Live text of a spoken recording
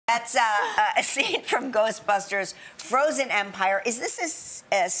That's a scene from Ghostbusters, Frozen Empire. Is this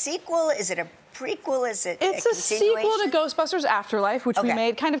a sequel? Is it a prequel? Is it It's a sequel to Ghostbusters Afterlife, which we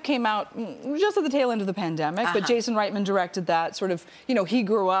made, kind of came out just at the tail end of the pandemic, but Jason Reitman directed that. Sort of, you know, he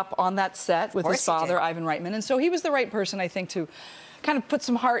grew up on that set with his father, Ivan Reitman, and so he was the right person, I think, to kind of put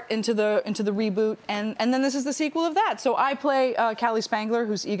some heart into the reboot, and then this is the sequel of that. So I play Callie Spangler,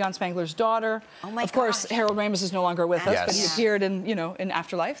 who's Egon Spangler's daughter. Oh my Of course, Harold Ramis is no longer with us, but he appeared in, you know, in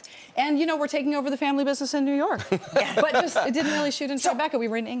Afterlife. And, you know, we're taking over the family business in New York. But just, it didn't really shoot in Tribeca. We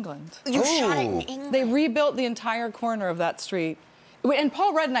were in England. You shot it in England? They rebuilt the entire corner of that street. And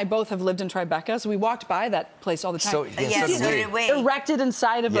Paul Rudd and I both have lived in Tribeca, so we walked by that place all the time. So did we. Erected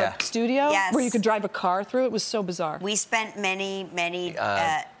inside of a studio where you could drive a car through. It was so bizarre. We spent many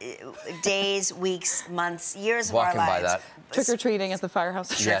days, weeks, months, years of our lives. Walking by that. Trick-or-treating at the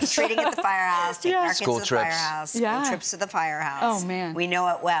firehouse. Trick-or-treating at the firehouse, taking our kids School to the trips. firehouse, school trips to the firehouse. Oh, man. We know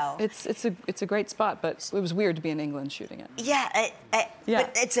it well. It's a great spot, but it was weird to be in England shooting it.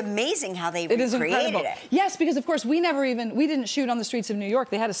 But it's amazing how they recreated recreated it. Yes, because of course we didn't shoot on the streets of New York.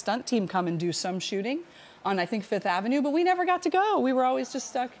 They had a stunt team come and do some shooting on, I think, Fifth Avenue, but we never got to go. We were always just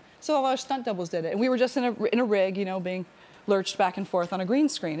stuck. So all our stunt doubles did it, and we were just in a rig, you know, being lurched back and forth on a green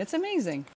screen. It's amazing.